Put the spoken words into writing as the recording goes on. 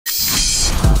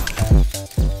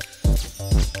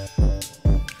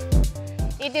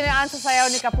Itinaan sa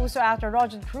sayaw ni Kapuso actor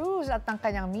Rodjun Cruz at ng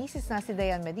kanyang misis na si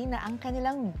Dianne Medina ang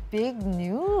kanilang big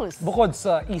news. Bukod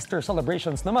sa Easter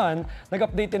celebrations naman,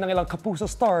 nag-update din ng ilang Kapuso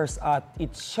stars at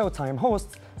It's Showtime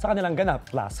hosts sa kanilang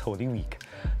ganap last Holy Week.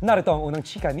 Narito ang unang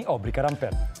chika ni Aubrey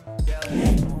Carampel.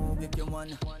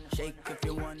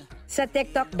 Sa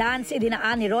TikTok dance,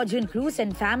 idinaan ni Rodjun Cruz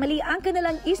and family ang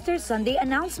kanilang Easter Sunday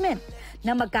announcement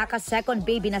na magkaka-second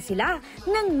baby na sila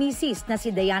ng misis na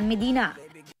si Dianne Medina.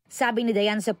 Sabi ni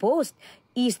Dianne sa post,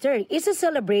 Easter is a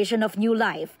celebration of new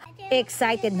life.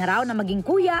 Excited na raw na maging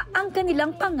kuya ang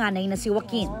kanilang panganay na si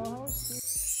Joaquin.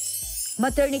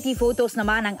 Maternity photos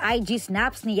naman ang IG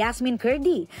snaps ni Yasmin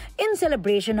Curdy in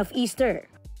celebration of Easter.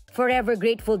 Forever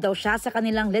grateful daw siya sa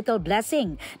kanilang little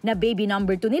blessing na baby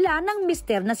number 2 nila ng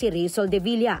mister na si Rizal de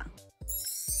Villa.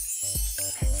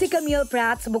 Si Camille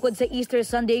Prats bukod sa Easter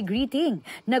Sunday greeting,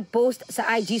 nag-post sa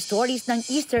IG stories ng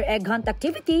Easter egg hunt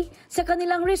activity sa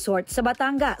kanilang resort sa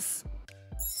Batangas.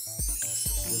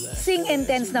 Sing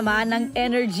intense naman ng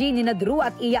energy ni Drew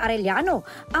at Iya Arellano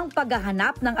ang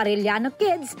paghahanap ng Arellano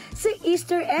kids sa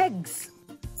Easter eggs.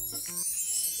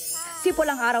 Si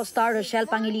Pulang Araw star Rochelle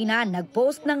Pangilinan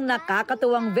nag-post ng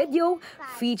nakakatuwang video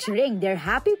featuring their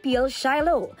Happy Peel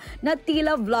Shiloh na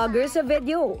tila vlogger sa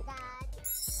video.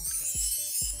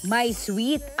 May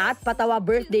sweet at patawa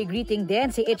birthday greeting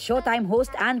din si It's Showtime host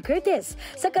Ann Curtis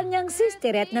sa kanyang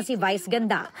sisterette na si Vice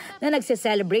Ganda na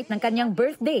nagse-celebrate ng kanyang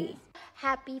birthday.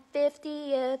 Happy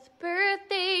 50th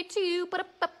birthday to you.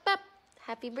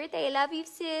 Happy birthday. I love you,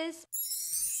 sis.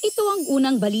 Ito ang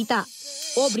unang balita.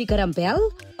 Aubrey Carampel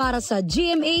para sa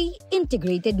GMA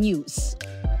Integrated News.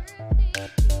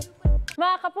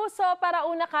 Mga kapuso, para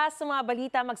una ka sa mga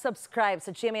balita, mag-subscribe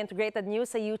sa GMA Integrated News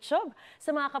sa YouTube.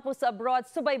 Sa mga kapuso abroad,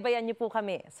 subaybayan niyo po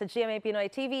kami sa GMA Pinoy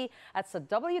TV at sa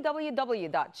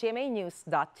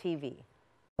www.gmanews.tv.